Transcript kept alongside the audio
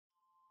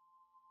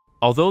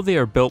Although they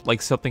are built like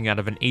something out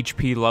of an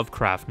H.P.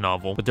 Lovecraft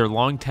novel, with their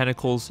long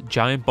tentacles,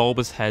 giant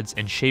bulbous heads,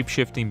 and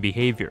shape-shifting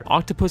behavior,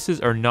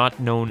 octopuses are not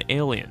known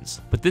aliens.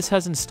 But this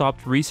hasn't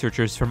stopped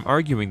researchers from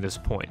arguing this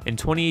point. In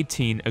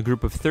 2018, a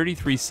group of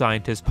 33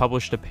 scientists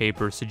published a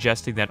paper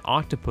suggesting that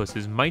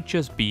octopuses might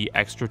just be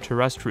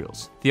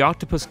extraterrestrials. The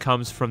octopus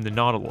comes from the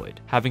nautiloid,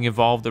 having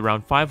evolved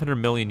around 500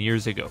 million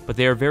years ago, but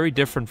they are very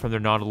different from their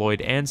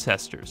nautiloid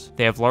ancestors.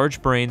 They have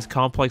large brains,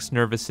 complex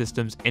nervous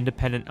systems,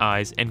 independent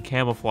eyes, and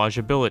camouflage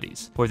abilities,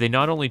 where they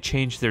not only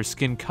change their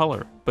skin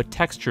color, but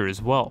texture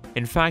as well.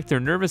 In fact, their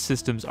nervous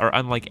systems are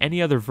unlike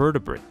any other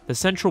vertebrate. The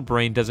central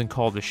brain doesn't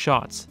call the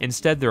shots.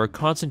 Instead, there are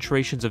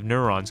concentrations of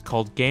neurons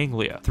called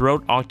ganglia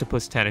throughout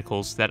octopus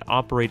tentacles that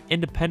operate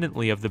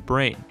independently of the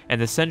brain,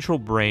 and the central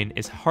brain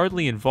is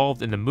hardly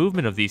involved in the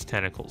movement of these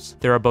tentacles.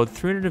 There are about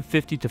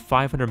 350 to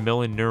 500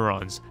 million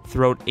neurons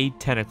throughout 8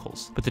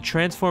 tentacles, but the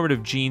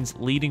transformative genes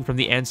leading from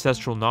the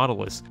ancestral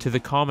nautilus to the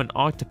common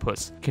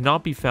octopus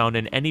cannot be found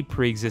in any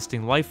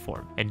pre-existing life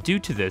form, and due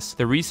to this,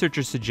 the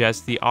researchers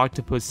suggest the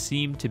octopus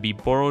seem to be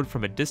borrowed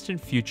from a distant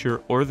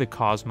future or the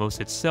cosmos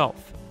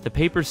itself. The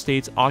paper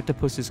states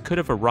octopuses could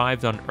have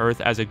arrived on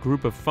Earth as a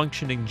group of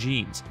functioning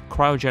genes,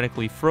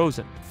 cryogenically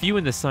frozen. Few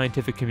in the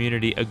scientific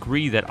community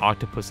agree that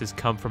octopuses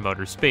come from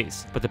outer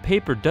space, but the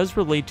paper does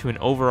relate to an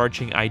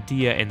overarching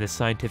idea in the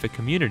scientific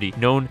community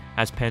known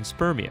as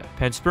panspermia.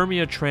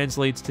 Panspermia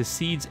translates to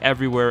seeds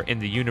everywhere in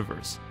the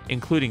universe,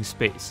 including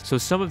space. So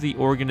some of the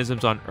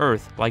organisms on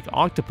Earth, like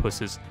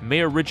octopuses,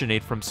 may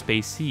originate from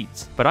space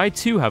seeds. But I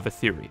too have a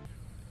theory.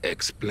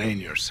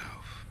 Explain yourself.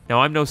 Now,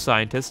 I'm no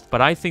scientist,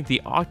 but I think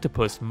the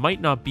octopus might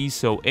not be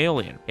so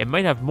alien. It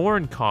might have more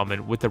in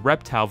common with the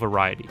reptile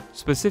variety,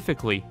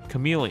 specifically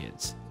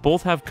chameleons.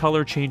 Both have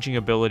color-changing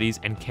abilities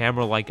and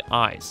camera-like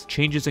eyes.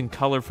 Changes in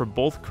color for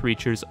both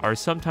creatures are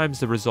sometimes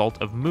the result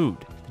of mood.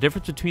 The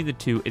difference between the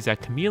two is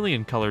that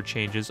chameleon color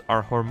changes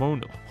are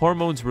hormonal.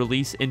 Hormones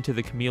release into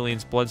the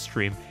chameleon's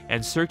bloodstream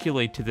and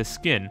circulate to the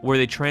skin, where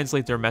they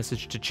translate their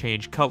message to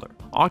change color.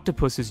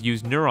 Octopuses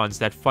use neurons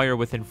that fire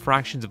within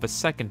fractions of a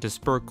second to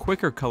spur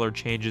quicker color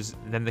changes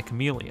than the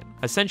chameleon.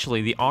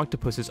 Essentially, the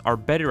octopuses are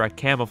better at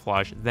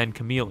camouflage than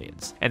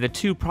chameleons, and the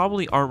two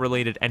probably aren't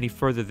related any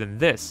further than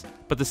this,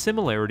 but the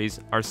similarities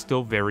are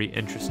still very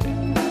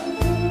interesting.